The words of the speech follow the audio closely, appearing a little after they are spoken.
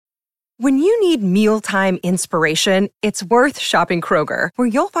When you need mealtime inspiration, it's worth shopping Kroger, where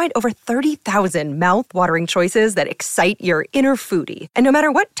you'll find over 30,000 mouth-watering choices that excite your inner foodie. And no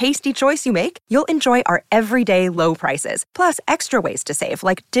matter what tasty choice you make, you'll enjoy our everyday low prices, plus extra ways to save,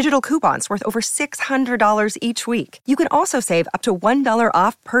 like digital coupons worth over $600 each week. You can also save up to $1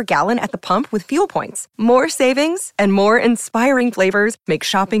 off per gallon at the pump with fuel points. More savings and more inspiring flavors make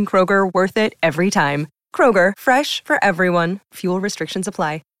shopping Kroger worth it every time. Kroger, fresh for everyone. Fuel restrictions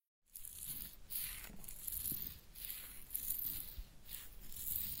apply.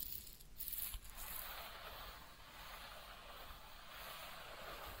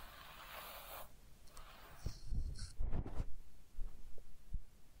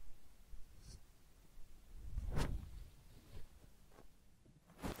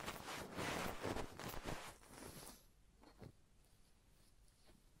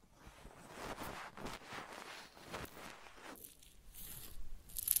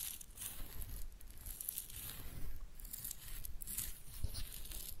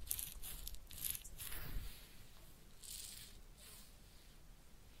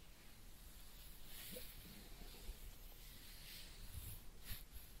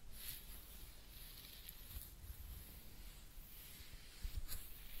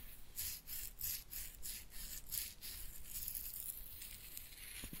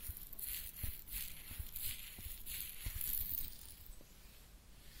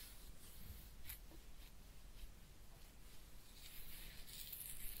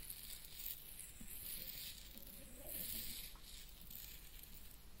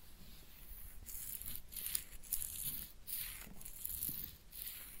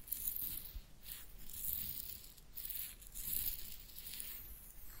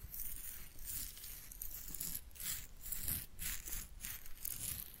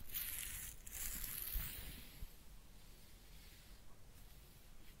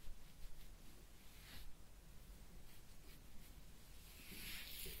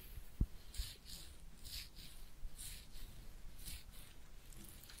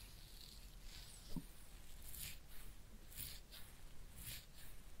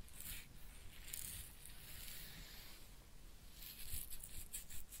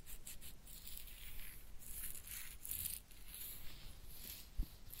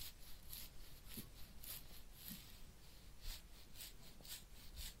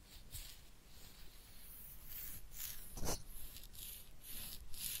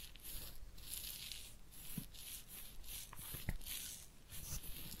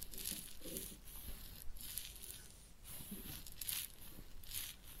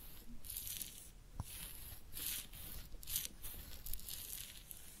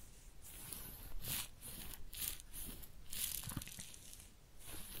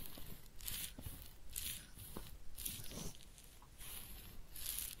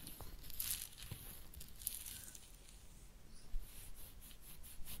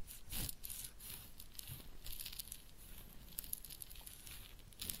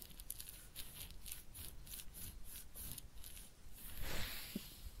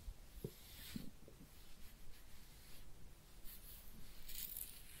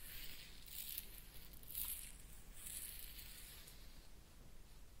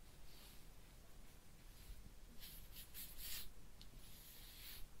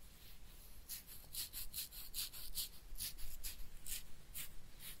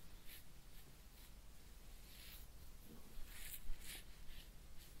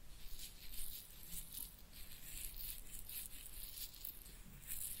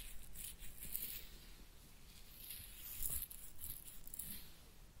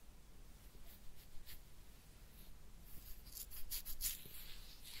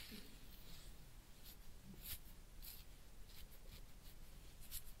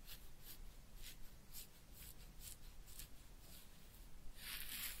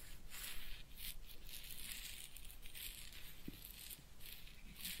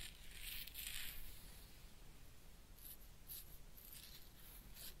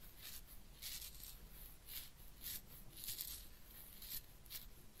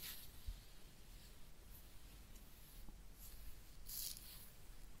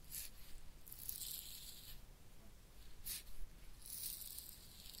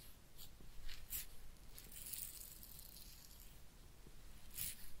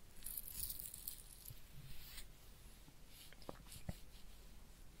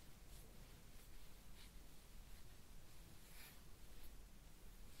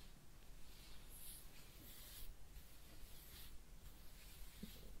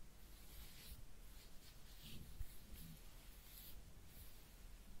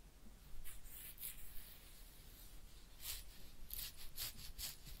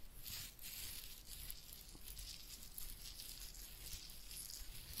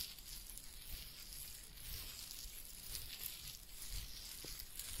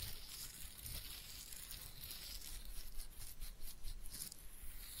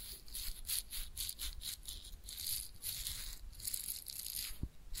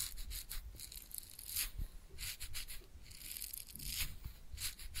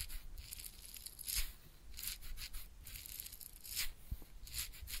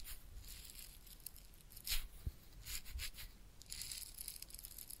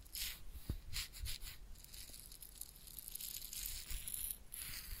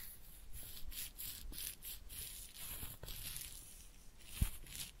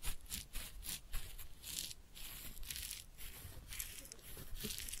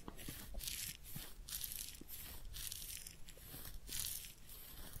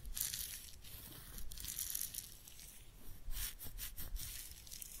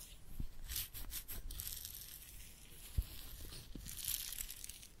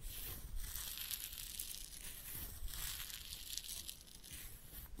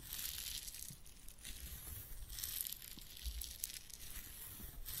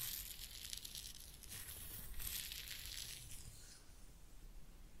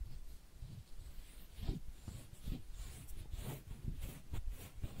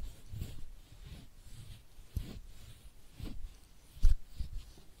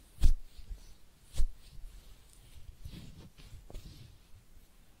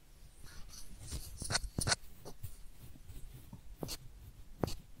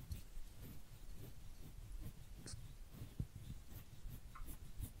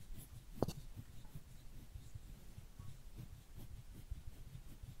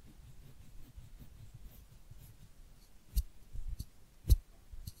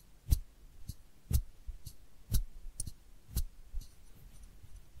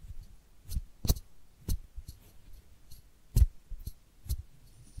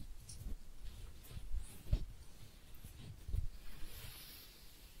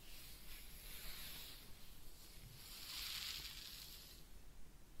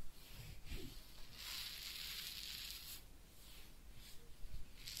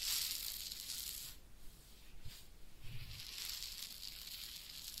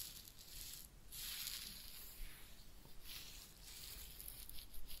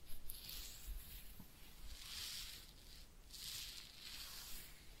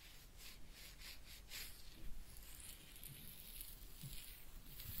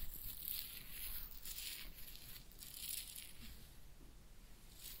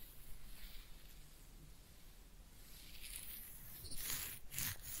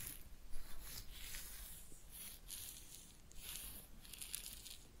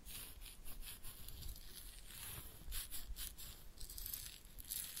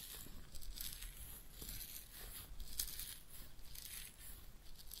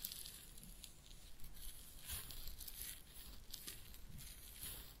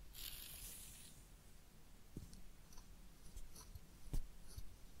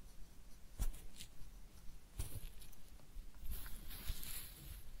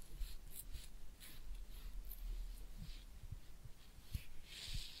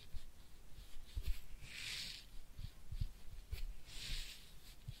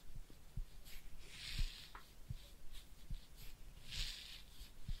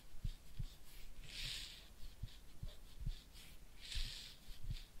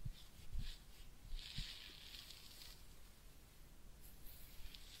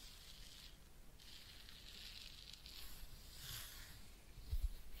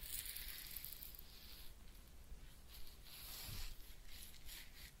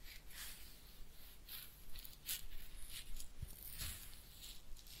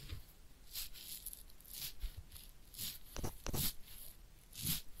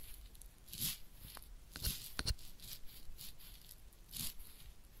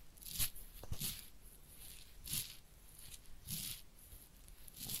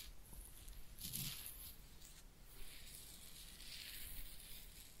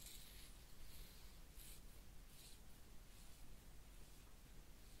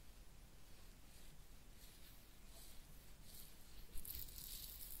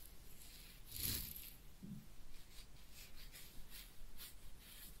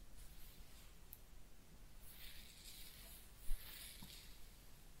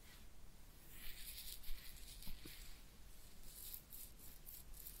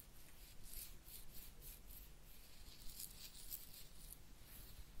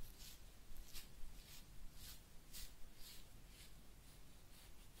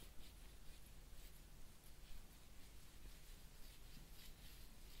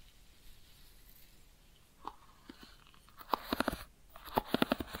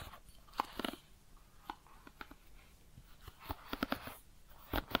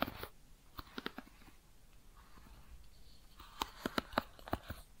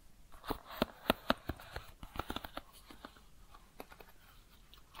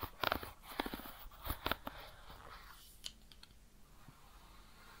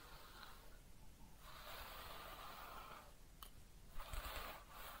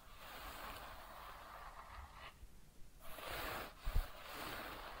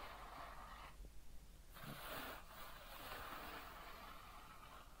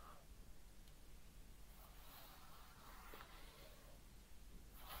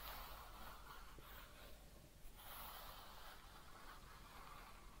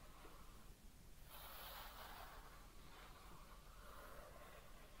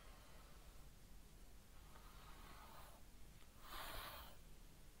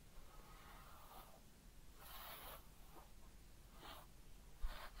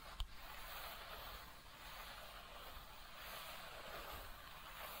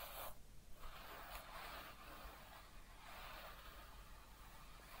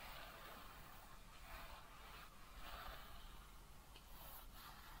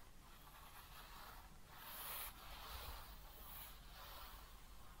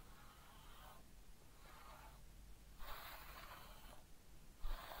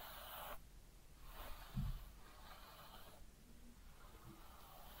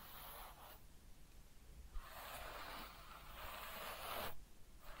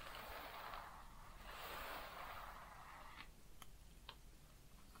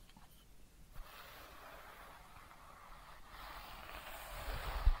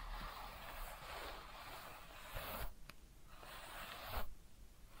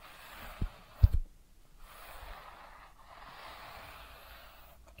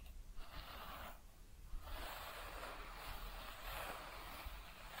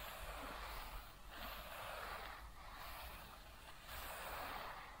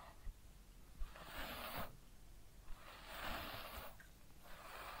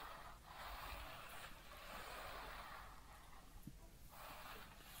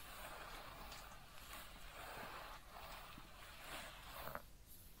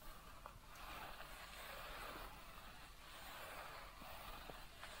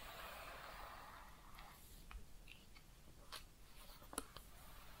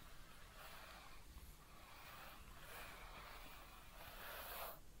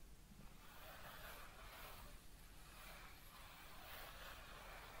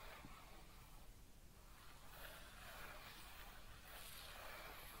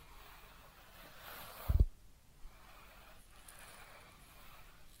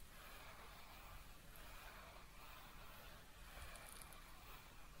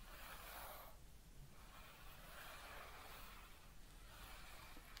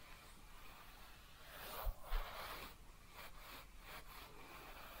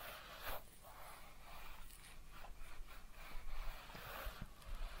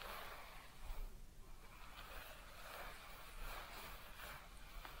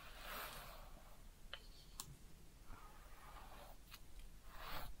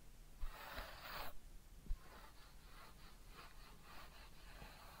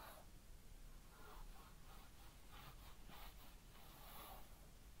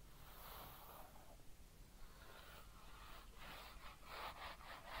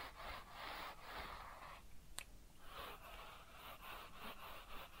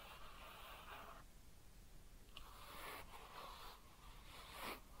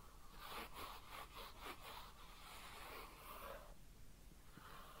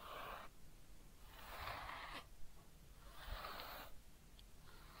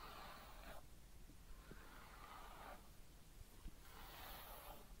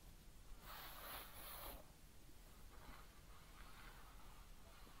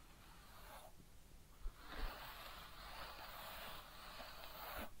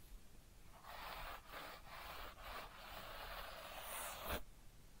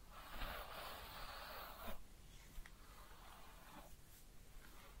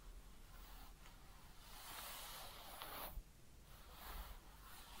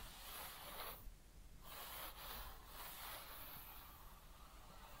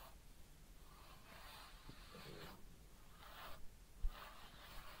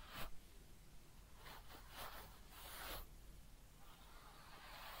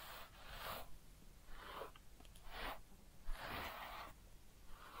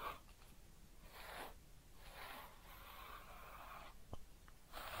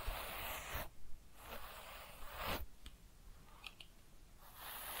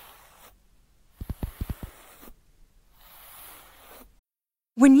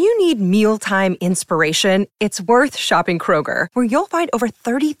 When you need mealtime inspiration, it's worth shopping Kroger, where you'll find over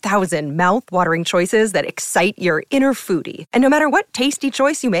 30,000 mouth-watering choices that excite your inner foodie. And no matter what tasty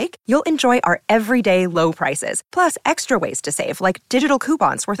choice you make, you'll enjoy our everyday low prices, plus extra ways to save, like digital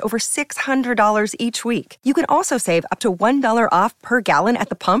coupons worth over $600 each week. You can also save up to $1 off per gallon at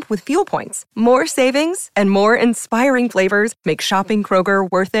the pump with fuel points. More savings and more inspiring flavors make shopping Kroger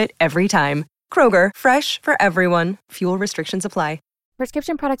worth it every time. Kroger, fresh for everyone. Fuel restrictions apply.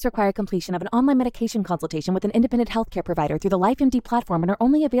 Prescription products require completion of an online medication consultation with an independent healthcare provider through the LifeMD platform and are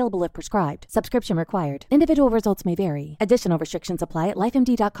only available if prescribed. Subscription required. Individual results may vary. Additional restrictions apply at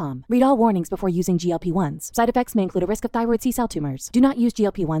lifemd.com. Read all warnings before using GLP-1s. Side effects may include a risk of thyroid C-cell tumors. Do not use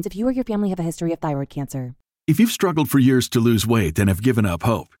GLP-1s if you or your family have a history of thyroid cancer. If you've struggled for years to lose weight and have given up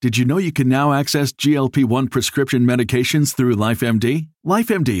hope, did you know you can now access GLP-1 prescription medications through LifeMD?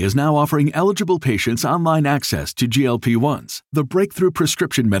 LifeMD is now offering eligible patients online access to GLP-1s, the breakthrough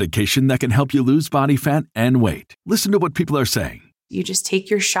prescription medication that can help you lose body fat and weight. Listen to what people are saying. You just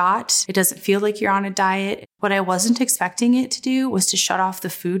take your shot. It doesn't feel like you're on a diet. What I wasn't expecting it to do was to shut off the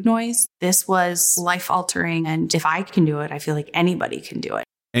food noise. This was life-altering, and if I can do it, I feel like anybody can do it.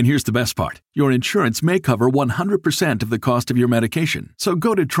 And here's the best part. Your insurance may cover 100% of the cost of your medication. So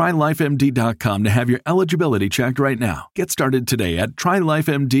go to TryLifeMD.com to have your eligibility checked right now. Get started today at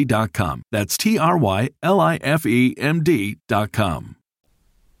TryLifeMD.com. That's TryLifeMD.com.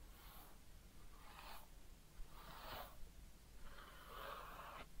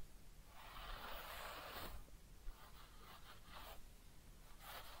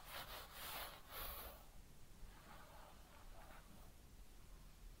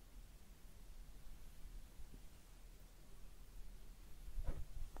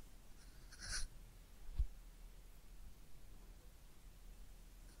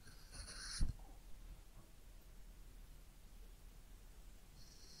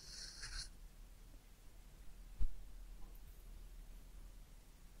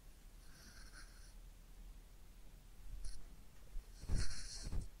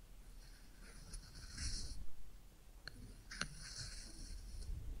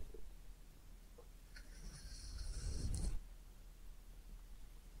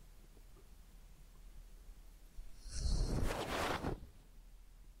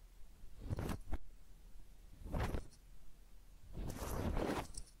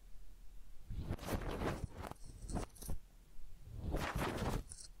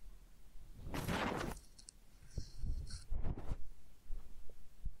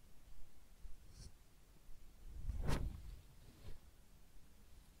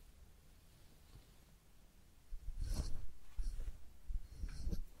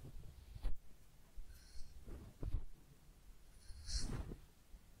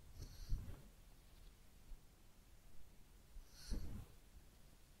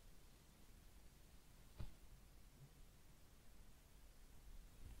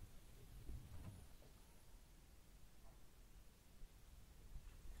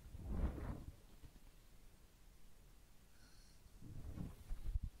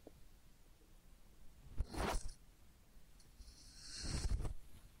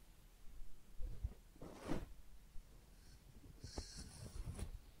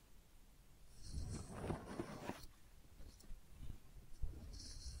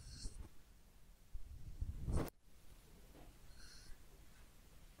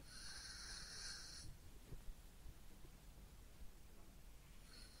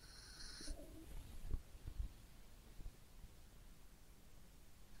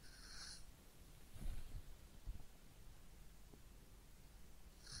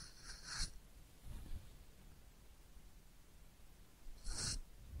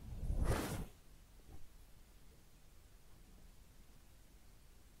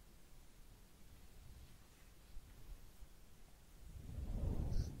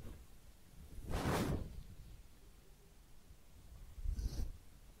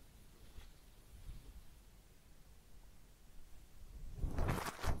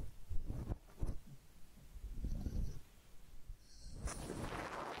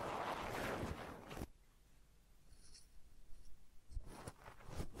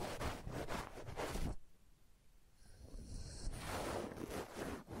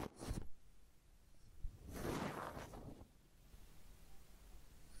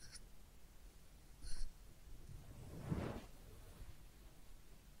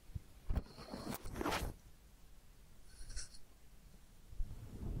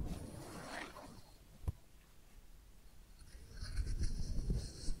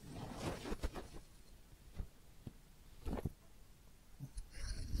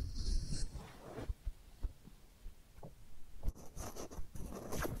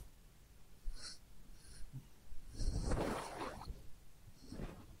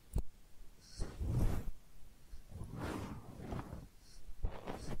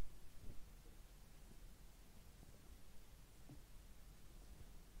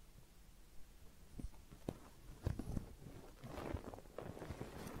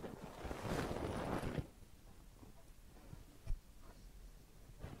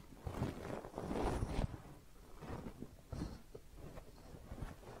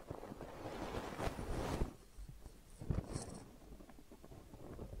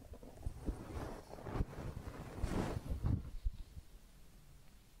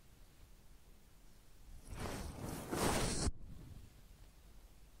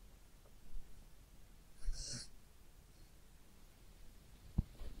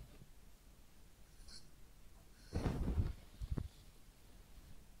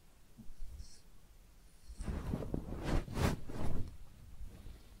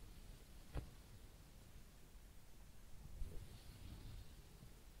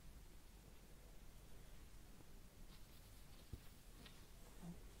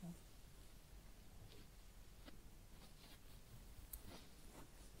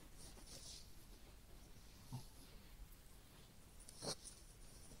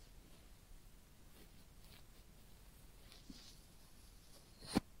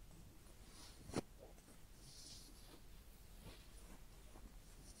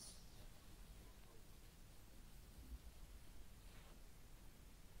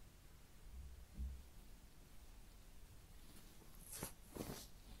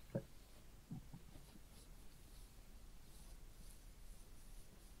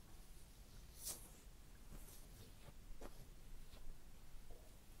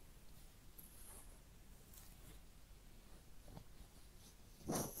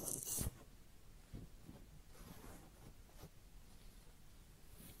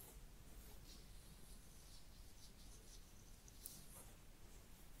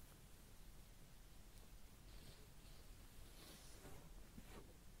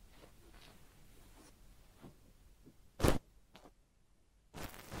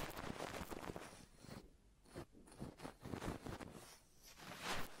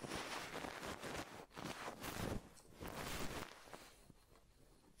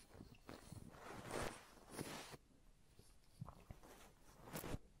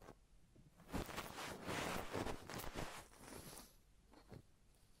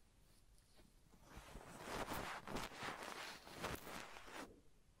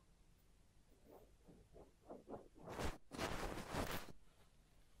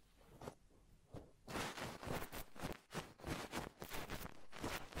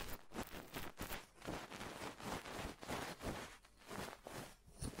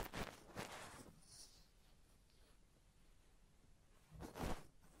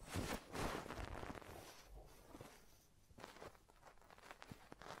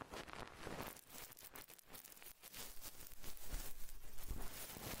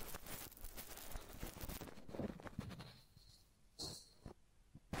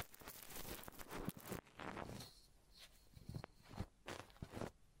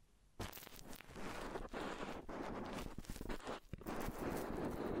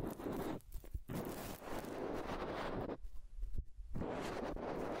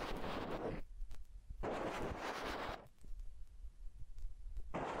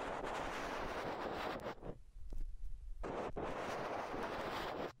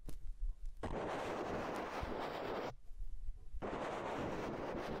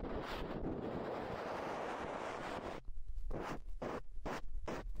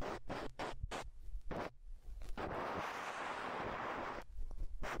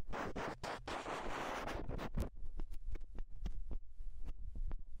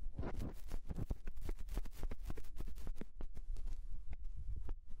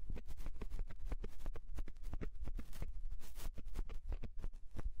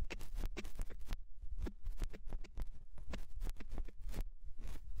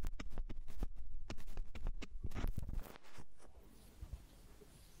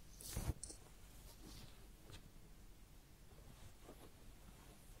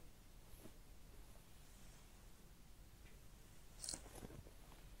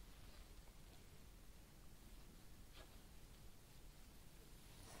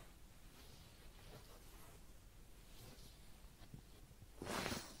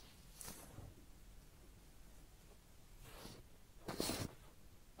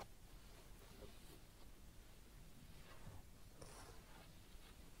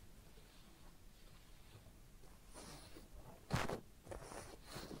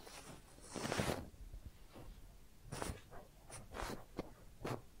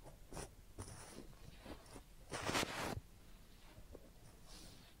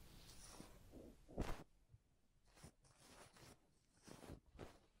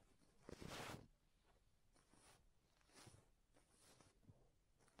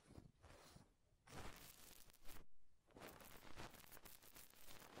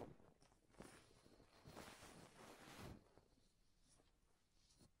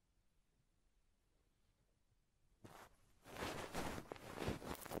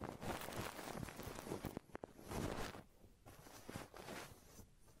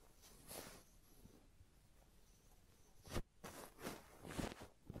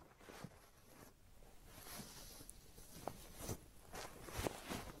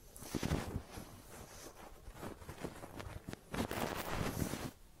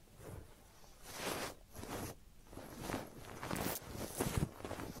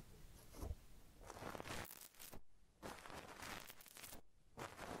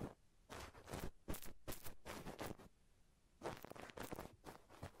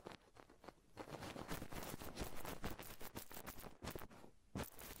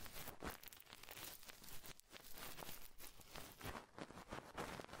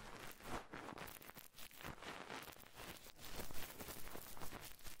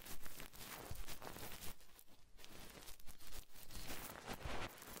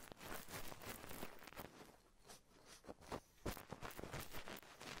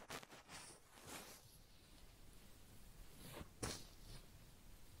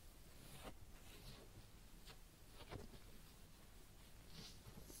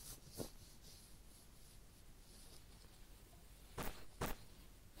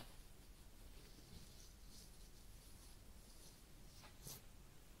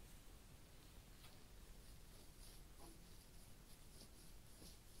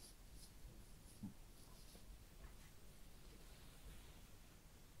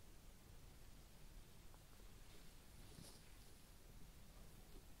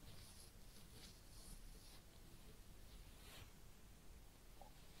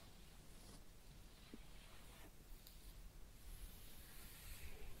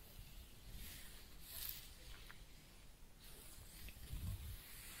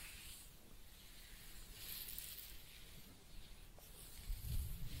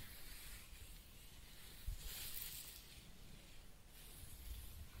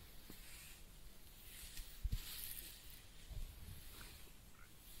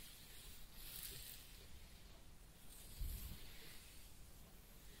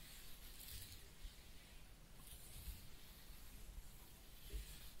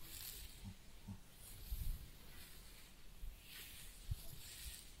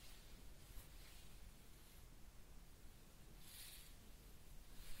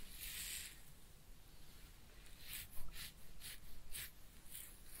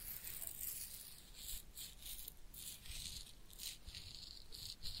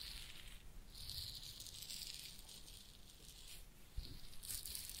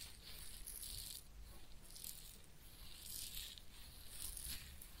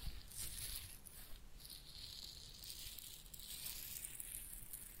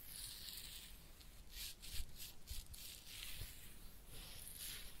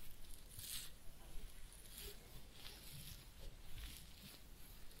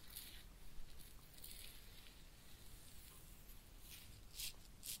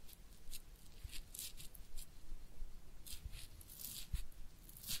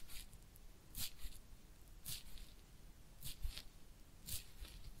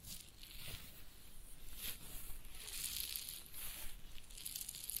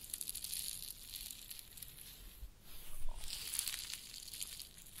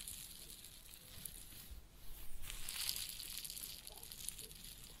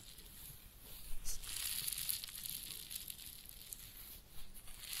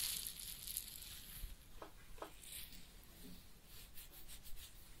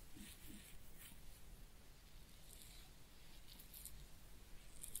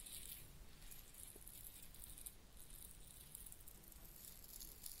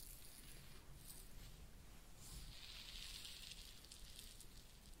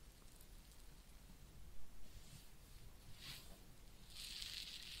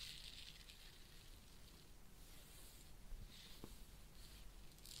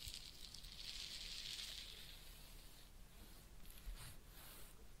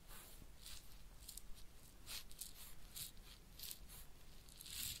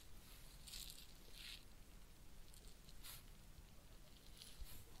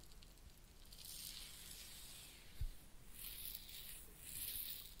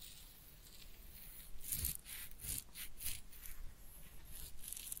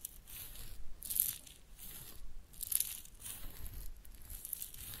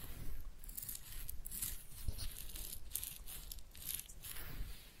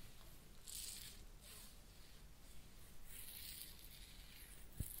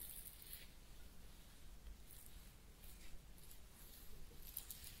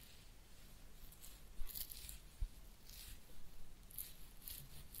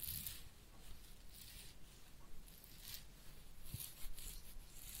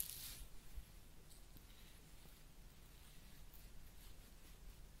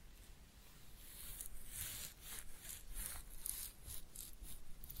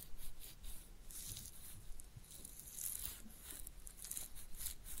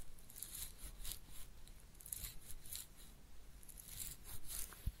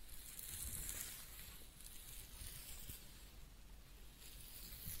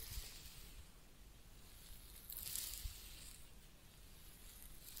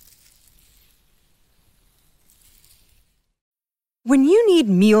 When you need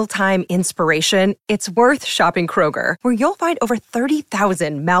mealtime inspiration, it's worth shopping Kroger, where you'll find over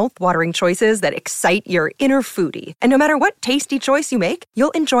 30,000 mouth-watering choices that excite your inner foodie. And no matter what tasty choice you make,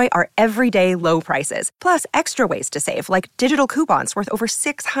 you'll enjoy our everyday low prices, plus extra ways to save, like digital coupons worth over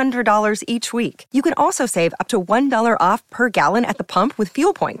 $600 each week. You can also save up to $1 off per gallon at the pump with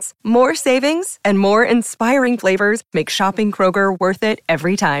fuel points. More savings and more inspiring flavors make shopping Kroger worth it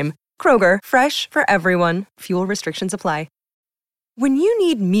every time. Kroger, fresh for everyone. Fuel restrictions apply. When you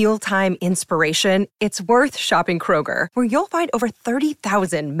need mealtime inspiration, it's worth shopping Kroger, where you'll find over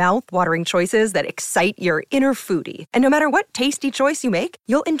 30,000 mouth-watering choices that excite your inner foodie. And no matter what tasty choice you make,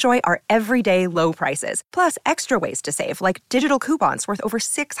 you'll enjoy our everyday low prices, plus extra ways to save, like digital coupons worth over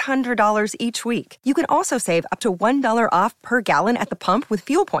 $600 each week. You can also save up to $1 off per gallon at the pump with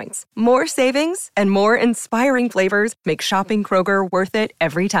fuel points. More savings and more inspiring flavors make shopping Kroger worth it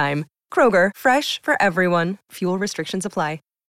every time. Kroger, fresh for everyone. Fuel restrictions apply.